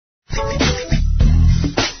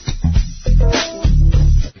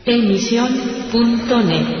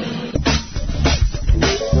Emisión.net.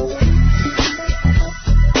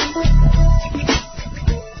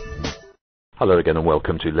 Hello again and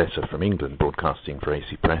welcome to Letter from England, broadcasting for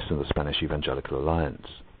AC Press and the Spanish Evangelical Alliance.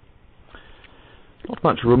 Not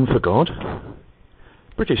much room for God.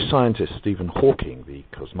 British scientist Stephen Hawking, the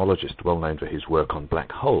cosmologist well known for his work on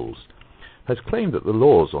black holes, has claimed that the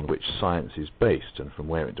laws on which science is based and from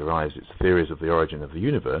where it derives its theories of the origin of the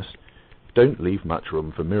universe don't leave much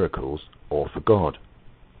room for miracles or for God.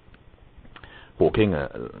 Hawking,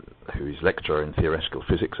 who is lecturer in theoretical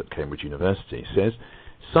physics at Cambridge University, says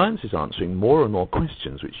science is answering more and more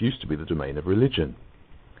questions which used to be the domain of religion,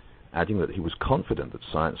 adding that he was confident that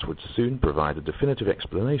science would soon provide a definitive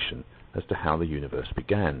explanation as to how the universe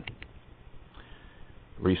began.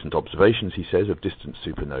 Recent observations, he says, of distant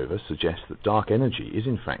supernovas suggest that dark energy is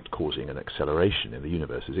in fact causing an acceleration in the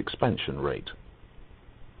universe's expansion rate.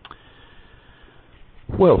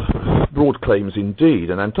 Well, broad claims indeed,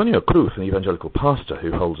 and Antonio Cruz, an evangelical pastor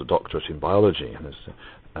who holds a doctorate in biology and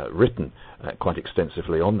has written quite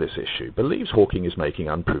extensively on this issue, believes Hawking is making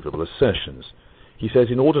unprovable assertions. He says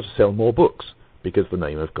in order to sell more books, because the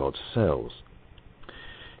name of God sells.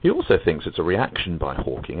 He also thinks it's a reaction by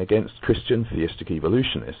Hawking against Christian theistic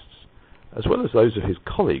evolutionists, as well as those of his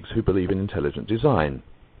colleagues who believe in intelligent design.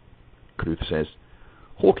 Cruz says,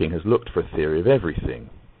 Hawking has looked for a theory of everything,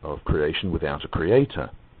 of creation without a creator,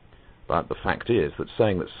 but the fact is that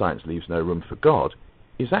saying that science leaves no room for God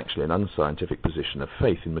is actually an unscientific position of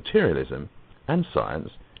faith in materialism and science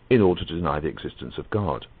in order to deny the existence of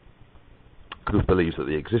God. Cruz believes that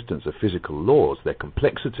the existence of physical laws, their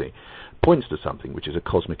complexity, points to something which is a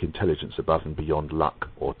cosmic intelligence above and beyond luck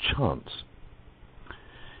or chance.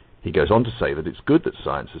 He goes on to say that it's good that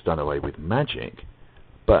science has done away with magic,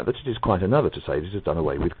 but that it is quite another to say that it has done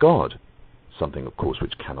away with God, something of course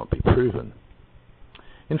which cannot be proven.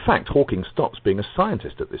 In fact, Hawking stops being a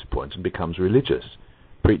scientist at this point and becomes religious,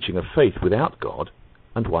 preaching a faith without God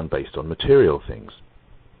and one based on material things.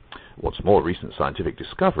 What's more, recent scientific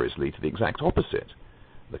discoveries lead to the exact opposite.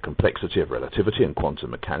 The complexity of relativity and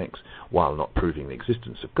quantum mechanics, while not proving the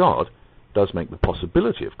existence of God, does make the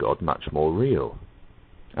possibility of God much more real.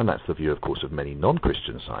 And that's the view, of course, of many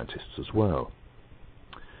non-Christian scientists as well.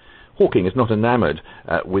 Hawking is not enamoured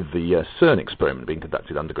with the CERN experiment being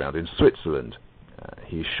conducted underground in Switzerland.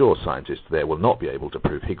 He is sure scientists there will not be able to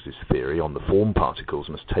prove Higgs's theory on the form particles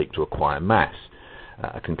must take to acquire mass,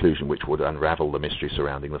 a conclusion which would unravel the mystery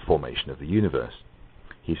surrounding the formation of the universe.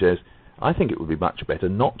 He says, I think it would be much better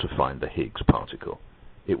not to find the Higgs particle.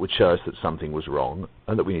 It would show us that something was wrong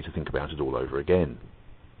and that we need to think about it all over again.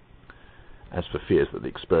 As for fears that the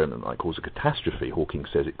experiment might cause a catastrophe, Hawking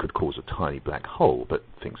says it could cause a tiny black hole, but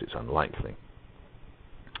thinks it's unlikely.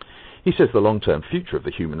 He says the long-term future of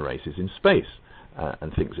the human race is in space,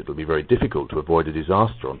 and thinks it will be very difficult to avoid a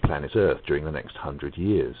disaster on planet Earth during the next 100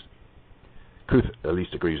 years. Cruz at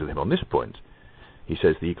least agrees with him on this point. He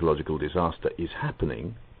says the ecological disaster is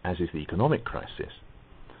happening, as is the economic crisis.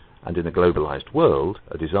 And in a globalized world,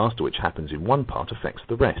 a disaster which happens in one part affects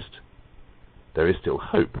the rest. There is still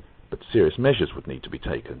hope, but serious measures would need to be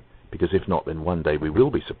taken, because if not, then one day we will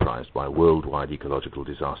be surprised by a worldwide ecological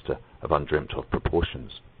disaster of undreamt of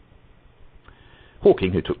proportions.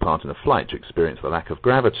 Hawking, who took part in a flight to experience the lack of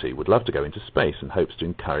gravity, would love to go into space and hopes to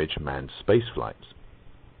encourage manned space flights.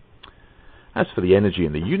 As for the energy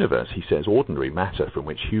in the universe, he says ordinary matter from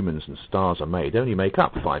which humans and stars are made only make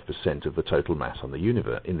up 5% of the total mass in the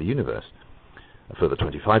universe. A further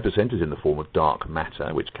 25% is in the form of dark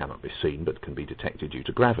matter, which cannot be seen but can be detected due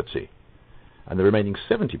to gravity. And the remaining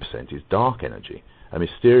 70% is dark energy, a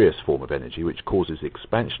mysterious form of energy which causes the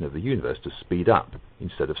expansion of the universe to speed up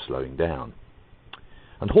instead of slowing down.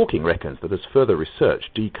 And Hawking reckons that as further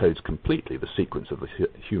research decodes completely the sequence of the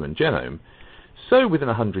human genome, so within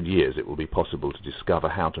 100 years it will be possible to discover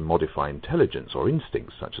how to modify intelligence or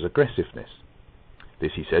instincts such as aggressiveness.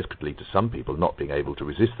 This, he says, could lead to some people not being able to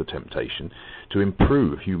resist the temptation to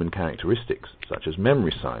improve human characteristics such as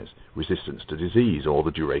memory size, resistance to disease or the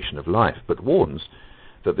duration of life, but warns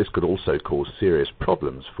that this could also cause serious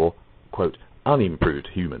problems for, quote, unimproved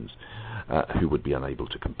humans who would be unable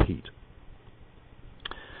to compete.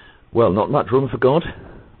 Well, not much room for God?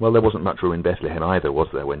 Well, there wasn't much room in Bethlehem either, was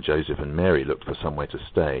there, when Joseph and Mary looked for somewhere to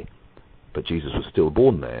stay. But Jesus was still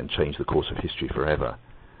born there and changed the course of history forever.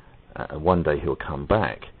 And one day he'll come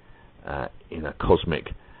back in a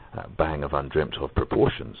cosmic bang of undreamt of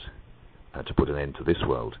proportions to put an end to this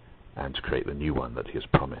world and to create the new one that he has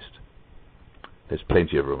promised. There's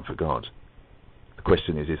plenty of room for God. The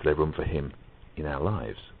question is there room for him in our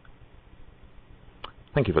lives?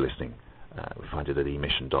 Thank you for listening. We find it at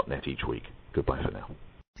emission.net each week. Goodbye for now.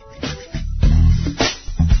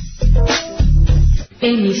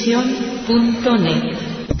 Emisión.net